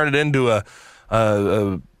 if you turn it into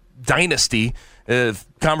a dynasty,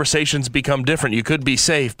 conversations become different. You could be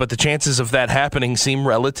safe, but the chances of that happening seem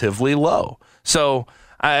relatively low. So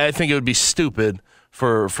I think it would be stupid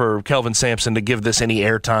for Kelvin Sampson to give this any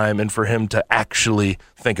airtime and for him to actually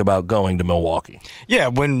think about going to Milwaukee. Yeah,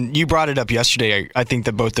 when you brought it up yesterday, I think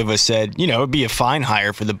that both of us said, it would be a fine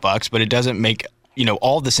hire for the Bucs, but it doesn't make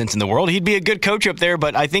all the sense in the world. He'd be a good coach up there,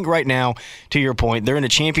 but I think right now, to your point, they're in a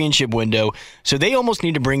championship window, so they almost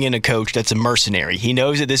need to bring in a coach that's a mercenary. He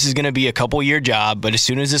knows that this is going to be a couple-year job, but as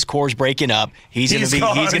soon as this core's breaking up, he's going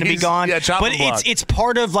to be gone. Yeah, but it's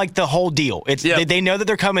part of the whole deal. They know that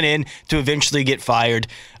they're coming in to eventually get fired.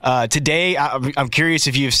 Today, I'm curious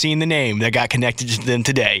if you've seen the name that got connected to them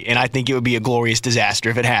today, and I think it would be a glorious disaster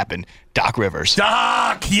if it happened. Doc Rivers.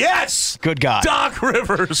 Doc, yes! Good God. Doc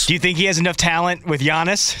Rivers. Do you think he has enough talent with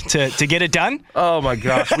Giannis to get it done? Oh, my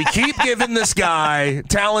gosh. We keep giving this guy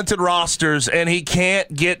talented rosters, and he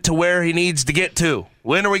can't get to where he needs to get to.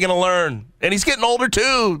 When are we going to learn? And he's getting older,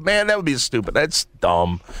 too. Man, that would be stupid. That's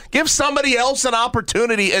dumb. Give somebody else an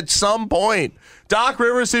opportunity at some point. Doc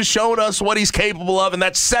Rivers has shown us what he's capable of, and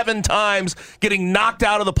that's 7 times getting knocked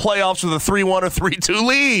out of the playoffs with a 3-1 or 3-2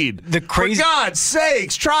 lead. For God's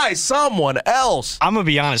sakes, try someone else. I'm going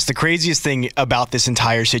to be honest. The craziest thing about this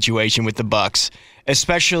entire situation with the Bucks,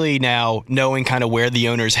 especially now knowing kind of where the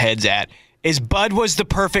owner's head's at, is Bud was the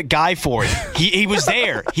perfect guy for it. He was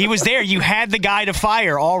there. He was there. You had the guy to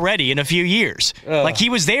fire already in a few years. Like, he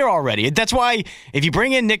was there already. That's why if you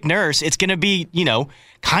bring in Nick Nurse, it's going to be,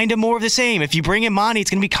 kind of more of the same. If you bring in Monty,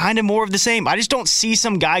 it's going to be kind of more of the same. I just don't see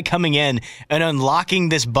some guy coming in and unlocking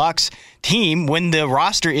this Bucks team when the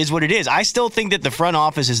roster is what it is. I still think that the front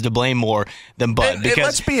office is to blame more than Bud. And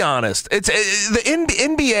let's be honest. It's the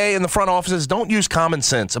NBA and the front offices don't use common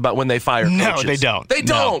sense about when they fire coaches. No, they don't. They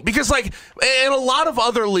don't. Because, in a lot of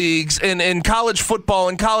other leagues, in college football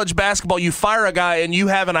and college basketball, you fire a guy and you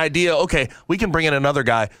have an idea, okay, we can bring in another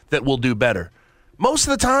guy that will do better. Most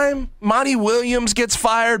of the time, Monty Williams gets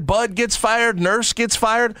fired, Bud gets fired, Nurse gets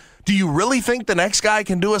fired. Do you really think the next guy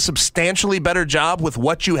can do a substantially better job with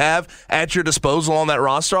what you have at your disposal on that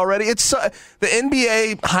roster already? It's the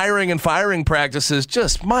NBA hiring and firing practices.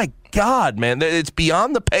 Just, my God, man, it's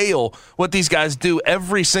beyond the pale what these guys do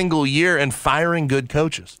every single year in firing good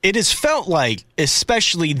coaches. It has felt like,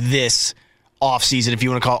 especially this offseason, if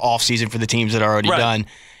you want to call it offseason for the teams that are already done,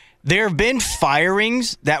 there have been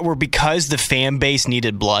firings that were because the fan base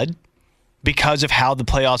needed blood, because of how the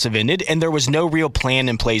playoffs have ended, and there was no real plan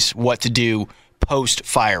in place what to do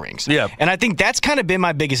post-firings. Yeah. And I think that's kind of been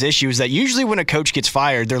my biggest issue, is that usually when a coach gets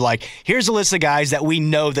fired, they're like, here's a list of guys that we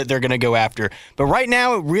know that they're going to go after. But right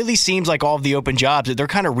now, it really seems like all of the open jobs, that they're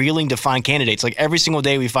kind of reeling to find candidates. Like, every single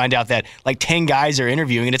day we find out that 10 guys are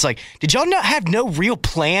interviewing, and it's like, did y'all not have no real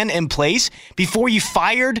plan in place before you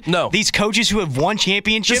fired these coaches who have won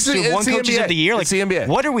championships, who have won coaches of the year? It's the NBA.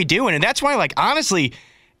 What are we doing? And that's why, honestly,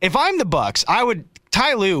 if I'm the Bucks,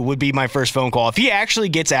 Ty Lue would be my first phone call if he actually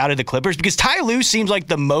gets out of the Clippers, because Ty Lue seems like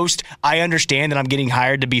the most I understand that I'm getting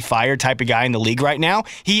hired to be fired type of guy in the league right now.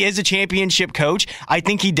 He is a championship coach. I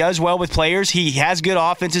think he does well with players. He has good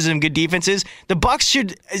offenses and good defenses. The Bucks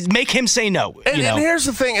should make him say no. And here's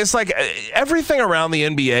the thing. It's like everything around the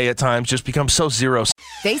NBA at times just becomes so zero.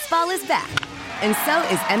 Baseball is back, and so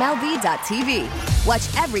is MLB.tv.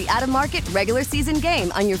 Watch every out-of-market regular season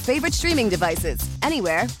game on your favorite streaming devices,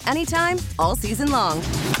 anywhere, anytime, all season long.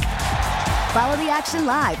 Follow the action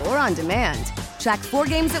live or on demand. Track 4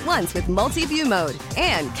 games at once with multi-view mode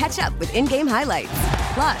and catch up with in-game highlights.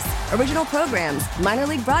 Plus, original programs, minor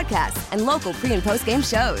league broadcasts, and local pre- and post-game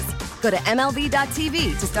shows. Go to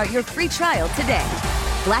MLB.tv to start your free trial today.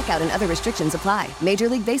 Blackout and other restrictions apply. Major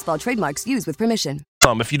League Baseball trademarks used with permission.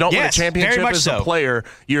 If you don't win a championship as a player,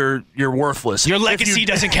 you're worthless. Your legacy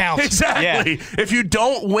doesn't count. Exactly. Yeah. If you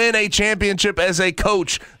don't win a championship as a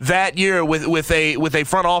coach that year with a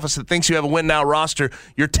front office that thinks you have a win now roster,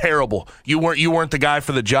 you're terrible. You weren't the guy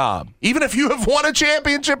for the job. Even if you have won a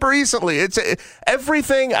championship recently, it's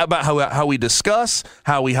everything about how we discuss,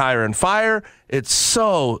 how we hire and fire. It's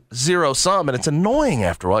so zero sum, and it's annoying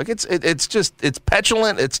after a while. It's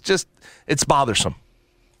petulant. It's bothersome.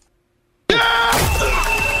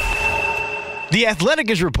 The Athletic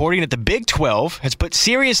is reporting that the Big 12 has put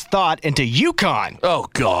serious thought into UConn. Oh,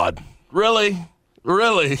 God. Really?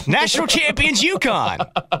 National champions UConn.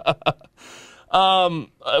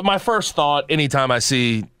 My first thought anytime I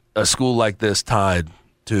see a school like this tied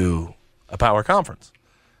to a power conference,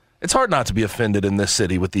 it's hard not to be offended in this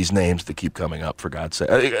city with these names that keep coming up, for God's sake.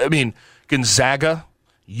 I mean, Gonzaga,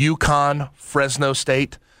 UConn, Fresno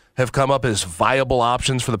State have come up as viable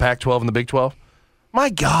options for the Pac-12 and the Big 12. My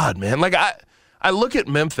God, man. I look at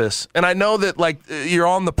Memphis, and I know that, you're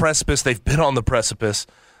on the precipice. They've been on the precipice,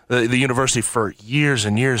 the university, for years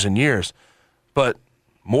and years and years. But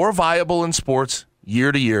more viable in sports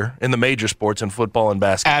year to year, in the major sports, in football and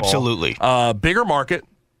basketball. Absolutely. Bigger market.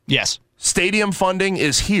 Yes. Stadium funding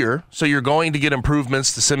is here, so you're going to get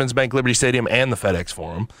improvements to Simmons Bank Liberty Stadium and the FedEx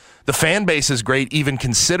Forum. The fan base is great, even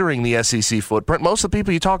considering the SEC footprint. Most of the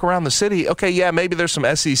people you talk around the city, okay, yeah, maybe there's some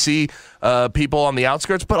SEC people on the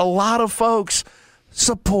outskirts, but a lot of folks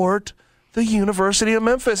support the University of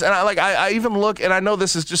Memphis. And I even look, and I know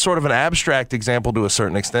this is just sort of an abstract example to a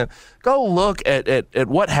certain extent. Go look at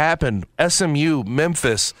what happened, SMU,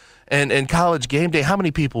 Memphis, and College Game Day, how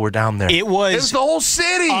many people were down there? It was the whole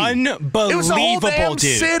city. Unbelievable, it was the whole damn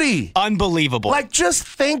dude. city. Unbelievable. Like, just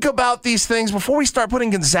think about these things before we start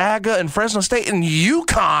putting Gonzaga and Fresno State and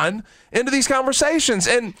UConn into these conversations.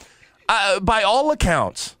 And by all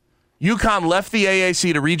accounts, UConn left the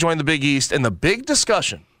AAC to rejoin the Big East, and the big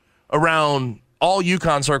discussion around all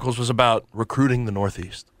UConn circles was about recruiting the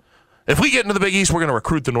Northeast. If we get into the Big East, we're going to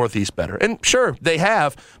recruit the Northeast better. And sure, they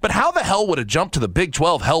have. But how the hell would a jump to the Big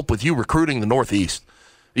 12 help with you recruiting the Northeast?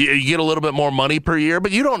 You get a little bit more money per year,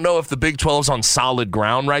 but you don't know if the Big 12's on solid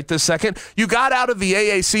ground right this second. You got out of the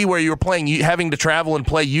AAC where you were having to travel and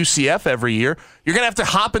play UCF every year. You're going to have to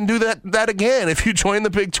hop and do that again if you join the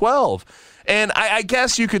Big 12. And I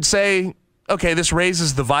guess you could say, okay, this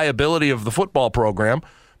raises the viability of the football program,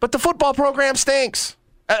 but the football program stinks.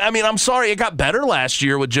 I mean, I'm sorry, it got better last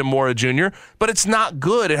year with Jim Mora Jr., but it's not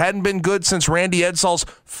good. It hadn't been good since Randy Edsall's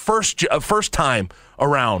first time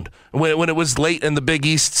around, when it was late in the Big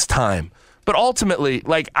East's time. But ultimately,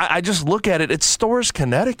 like, I just look at it, it's Storrs,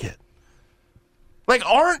 Connecticut. Like,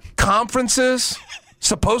 aren't conferences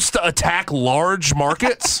supposed to attack large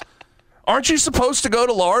markets? Aren't you supposed to go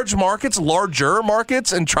to larger markets,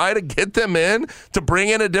 and try to get them in to bring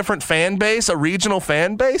in a different fan base, a regional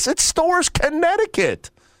fan base? It's Storrs, Connecticut.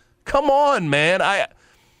 Come on, man.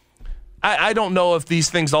 I don't know if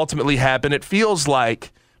these things ultimately happen. It feels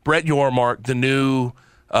like Brett Yormark, the new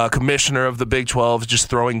commissioner of the Big 12, is just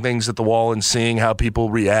throwing things at the wall and seeing how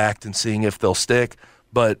people react and seeing if they'll stick.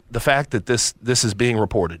 But the fact that this is being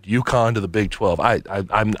reported, UConn to the Big 12,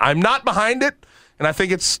 I'm not behind it, and I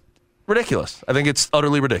think it's ridiculous. I think it's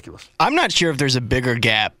utterly ridiculous. I'm not sure if there's a bigger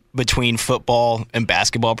gap between football and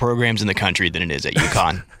basketball programs in the country than it is at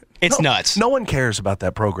UConn. It's nuts. No one cares about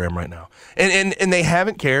that program right now. And they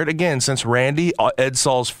haven't cared, again, since Randy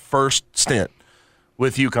Edsall's first stint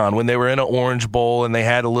with UConn, when they were in an Orange Bowl and they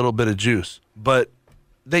had a little bit of juice. But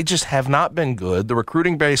they just have not been good. The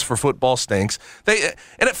recruiting base for football stinks. And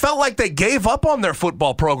it felt like they gave up on their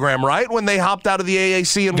football program, right, when they hopped out of the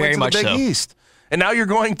AAC and went to the Big East. And now you're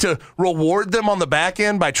going to reward them on the back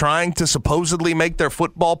end by trying to supposedly make their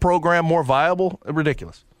football program more viable?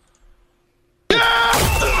 Ridiculous.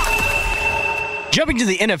 Jumping to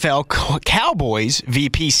the NFL, Cowboys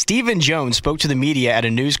VP Stephen Jones spoke to the media at a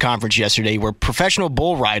news conference yesterday where professional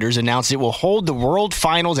bull riders announced it will hold the World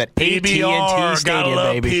Finals at AT&T Stadium,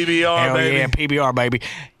 baby. PBR, Hell baby. Yeah, PBR, baby.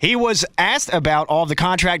 He was asked about all the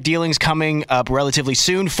contract dealings coming up relatively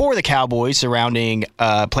soon for the Cowboys surrounding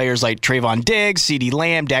players like Trayvon Diggs, CeeDee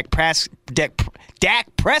Lamb, Dak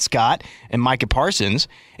Prescott, and Micah Parsons.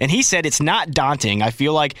 And he said it's not daunting. I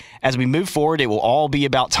feel like as we move forward, it will all be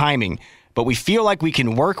about timing. But we feel like we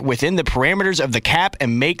can work within the parameters of the cap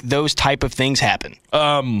and make those type of things happen.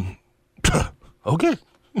 Okay.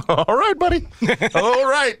 All right, buddy. All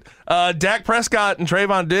right. Dak Prescott and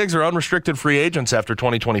Trayvon Diggs are unrestricted free agents after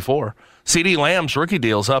 2024. CeeDee Lamb's rookie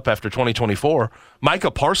deal's up after 2024. Micah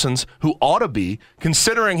Parsons, who ought to be,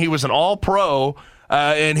 considering he was an all-pro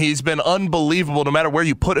and he's been unbelievable no matter where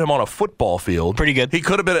you put him on a football field. Pretty good. He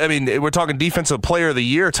could have been, I mean, we're talking defensive player of the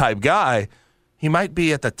year type guy. He might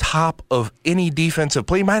be at the top of any defensive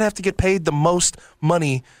play. He might have to get paid the most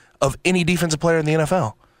money of any defensive player in the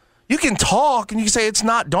NFL. You can talk and you can say it's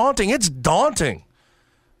not daunting. It's daunting.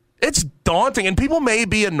 It's daunting. And people may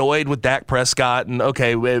be annoyed with Dak Prescott and,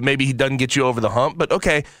 okay, maybe he doesn't get you over the hump. But,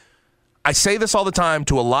 okay, I say this all the time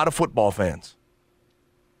to a lot of football fans.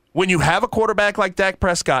 When you have a quarterback like Dak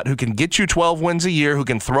Prescott who can get you 12 wins a year, who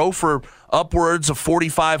can throw for upwards of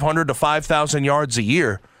 4,500 to 5,000 yards a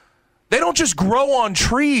year, they don't just grow on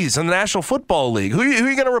trees in the National Football League. Who are you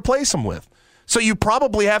going to replace them with? So you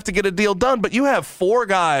probably have to get a deal done, but you have four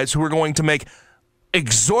guys who are going to make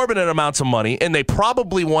exorbitant amounts of money, and they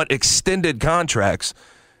probably want extended contracts,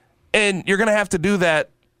 and you're going to have to do that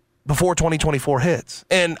before 2024 hits.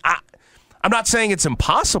 And I'm not saying it's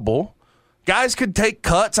impossible. Guys could take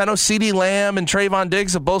cuts. I know CeeDee Lamb and Trayvon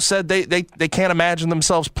Diggs have both said they can't imagine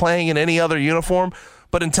themselves playing in any other uniform.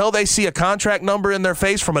 But until they see a contract number in their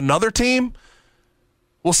face from another team,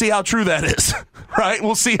 we'll see how true that is, right?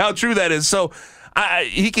 We'll see how true that is. So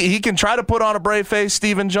he can try to put on a brave face,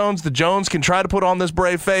 Stephen Jones. The Jones can try to put on this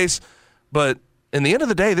brave face. But in the end of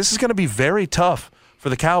the day, this is going to be very tough for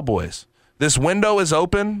the Cowboys. This window is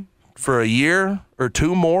open for a year or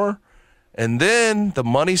two more, and then the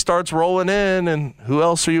money starts rolling in, and who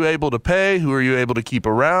else are you able to pay? Who are you able to keep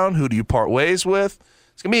around? Who do you part ways with?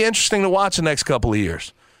 It's going to be interesting to watch the next couple of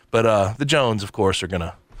years. But the Jones, of course, are going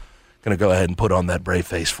to go ahead and put on that brave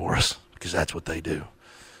face for us because that's what they do.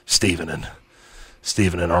 Steven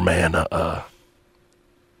and our man,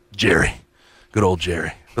 Jerry. Good old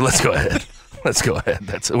Jerry. But let's go ahead. Let's go ahead.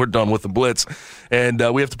 We're done with the Blitz. And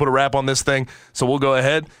we have to put a wrap on this thing. So we'll go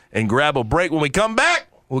ahead and grab a break. When we come back,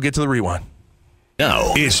 we'll get to the rewind.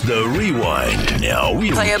 Now it's the Rewind. Now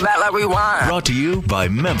Play it back like Rewind. Brought to you by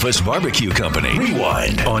Memphis Barbecue Company.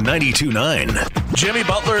 Rewind on 92.9. Jimmy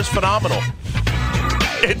Butler is phenomenal.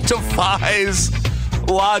 It defies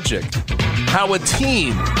logic how a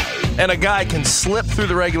team and a guy can slip through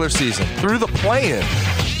the regular season, through the play-in.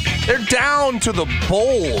 They're down to the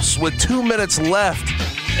Bulls with 2 minutes left,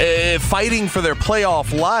 fighting for their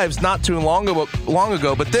playoff lives not too long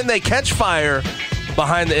ago, but then they catch fire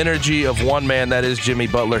behind the energy of one man, that is Jimmy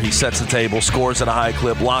Butler. He sets the table, scores at a high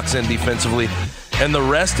clip, locks in defensively, and the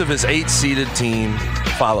rest of his 8-seeded team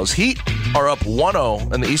follows. Heat are up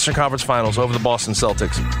 1-0 in the Eastern Conference Finals over the Boston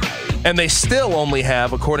Celtics, and they still only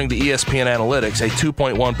have, according to ESPN Analytics, a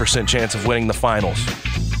 2.1% chance of winning the finals.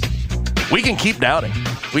 We can keep doubting.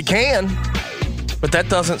 We can, but that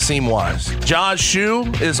doesn't seem wise. Ja's shoe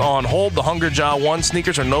is on hold. The Hunger Ja 1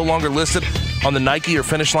 sneakers are no longer listed on the Nike or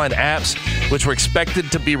Finish Line apps, which were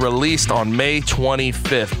expected to be released on May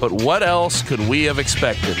 25th. But what else could we have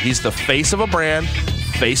expected? He's the face of a brand,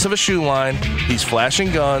 face of a shoe line. He's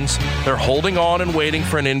flashing guns. They're holding on and waiting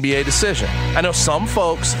for an NBA decision. I know some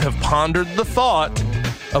folks have pondered the thought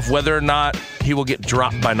of whether or not he will get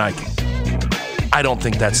dropped by Nike. I don't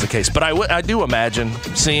think that's the case, but I do imagine,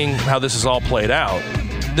 seeing how this is all played out,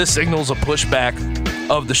 this signals a pushback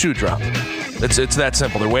of the shoe drop. It's that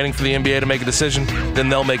simple. They're waiting for the NBA to make a decision, then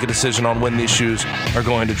they'll make a decision on when these shoes are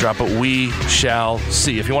going to drop, but we shall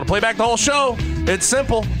see. If you want to play back the whole show, it's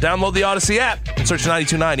simple. Download the Odyssey app and search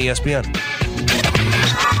 92.9 ESPN.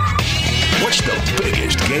 What's the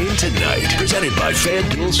biggest game tonight? Presented by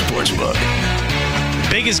FanDuel Sportsbook.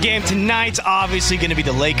 Biggest game tonight's obviously going to be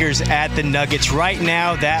the Lakers at the Nuggets. Right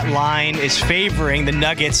now, that line is favoring the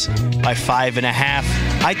Nuggets by 5.5.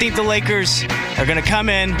 I think the Lakers are going to come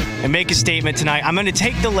in and make a statement tonight. I'm going to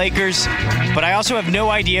take the Lakers, but I also have no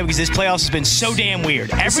idea because this playoffs has been so damn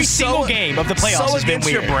weird. Every single game of the playoffs has been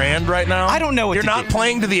weird. Your brand right now? I don't know what You're not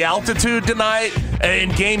playing to the altitude tonight in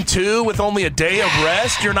game 2 with only a day of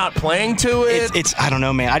rest. You're not playing to it. It's I don't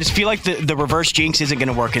know, man. I just feel like the reverse jinx isn't going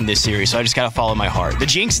to work in this series, so I just got to follow my heart. The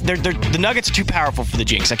jinx, the Nuggets are too powerful for the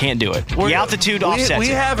jinx. I can't do it. The altitude offsets we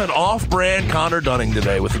it. have an off-brand Connor Dunning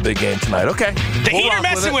today with the big game tonight. Okay. The Heat are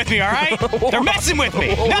messing with me, all right? They're messing with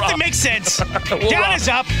me. Nothing makes sense. Down is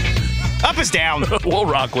up. Up is down. We'll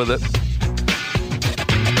rock with it.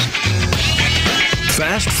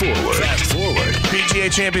 Fast forward.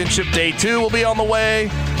 PGA Championship Day 2 will be on the way.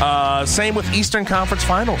 Same with Eastern Conference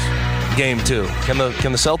Finals Game 2. Can the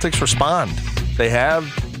Celtics respond? They have,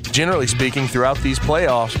 generally speaking, throughout these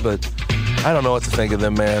playoffs, but I don't know what to think of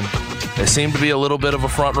them, man. They seem to be a little bit of a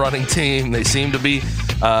front-running team. They seem to be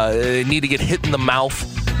they need to get hit in the mouth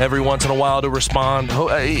every once in a while to respond.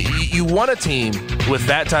 You want a team with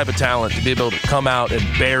that type of talent to be able to come out and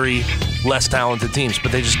bury less talented teams,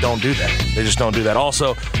 but they just don't do that.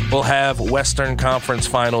 Also, we'll have Western Conference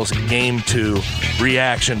Finals Game 2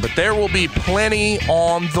 reaction, but there will be plenty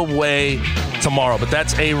on the way tomorrow. But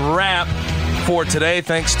that's a wrap for today.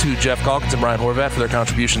 Thanks to Jeff Calkins and Brian Horvat for their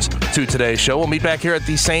contributions to today's show. We'll meet back here at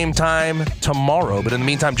the same time tomorrow. But in the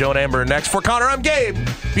meantime, Joe and Amber are next. For Connor, I'm Gabe.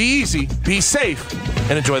 Be easy, be safe,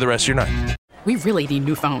 and enjoy the rest of your night. We really need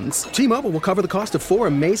new phones. T-Mobile will cover the cost of 4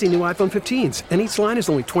 amazing new iPhone 15s, and each line is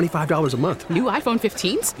only $25 a month. New iPhone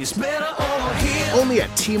 15s? It's better over here. Only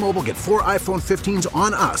at T-Mobile, get 4 iPhone 15s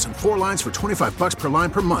on us and 4 lines for $25 per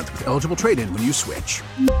line per month with eligible trade-in when you switch.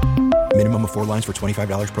 Minimum of 4 lines for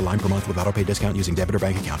 $25 per line per month with autopay discount using debit or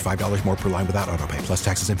bank account. $5 more per line without autopay, plus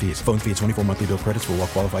taxes and fees. Phone fee at 24 monthly bill credits for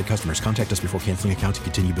well-qualified customers. Contact us before canceling account to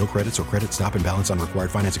continue bill credits or credit stop and balance on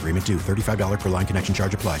required finance agreement due. $35 per line connection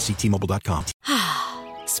charge applies. See T-Mobile.com.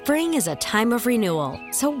 Spring is a time of renewal,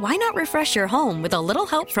 so why not refresh your home with a little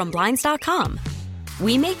help from Blinds.com?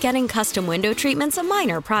 We make getting custom window treatments a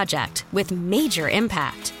minor project with major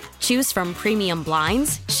impact. Choose from premium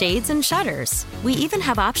blinds, shades, and shutters. We even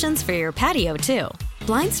have options for your patio, too.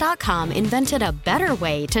 Blinds.com invented a better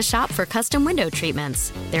way to shop for custom window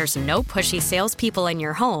treatments. There's no pushy salespeople in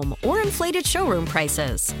your home or inflated showroom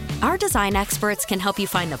prices. Our design experts can help you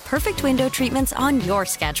find the perfect window treatments on your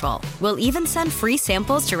schedule. We'll even send free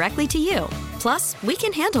samples directly to you. Plus, we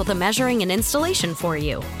can handle the measuring and installation for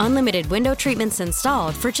you. Unlimited window treatments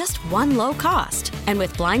installed for just one low cost. And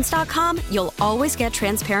with Blinds.com, you'll always get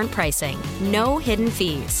transparent pricing. No hidden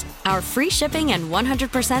fees. Our free shipping and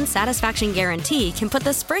 100% satisfaction guarantee can put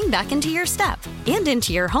the spring back into your step and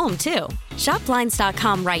into your home, too. Shop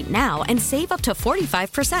Blinds.com right now and save up to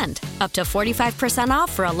 45%. Up to 45%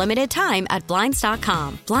 off for a limited time at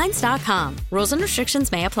Blinds.com. Blinds.com. Rules and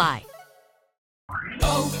restrictions may apply.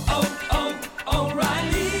 O'Reilly.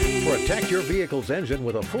 Protect your vehicle's engine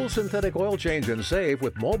with a full synthetic oil change and save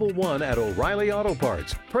with Mobile One at O'Reilly Auto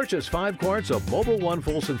Parts. Purchase 5 quarts of Mobile One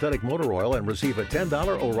full synthetic motor oil and receive a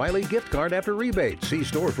 $10 O'Reilly gift card after rebate. See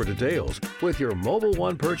store for details. With your Mobile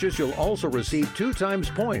One purchase, you'll also receive 2 times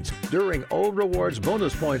points during O Rewards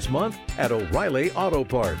Bonus Points Month at O'Reilly Auto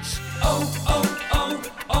Parts.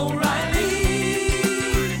 O'Reilly.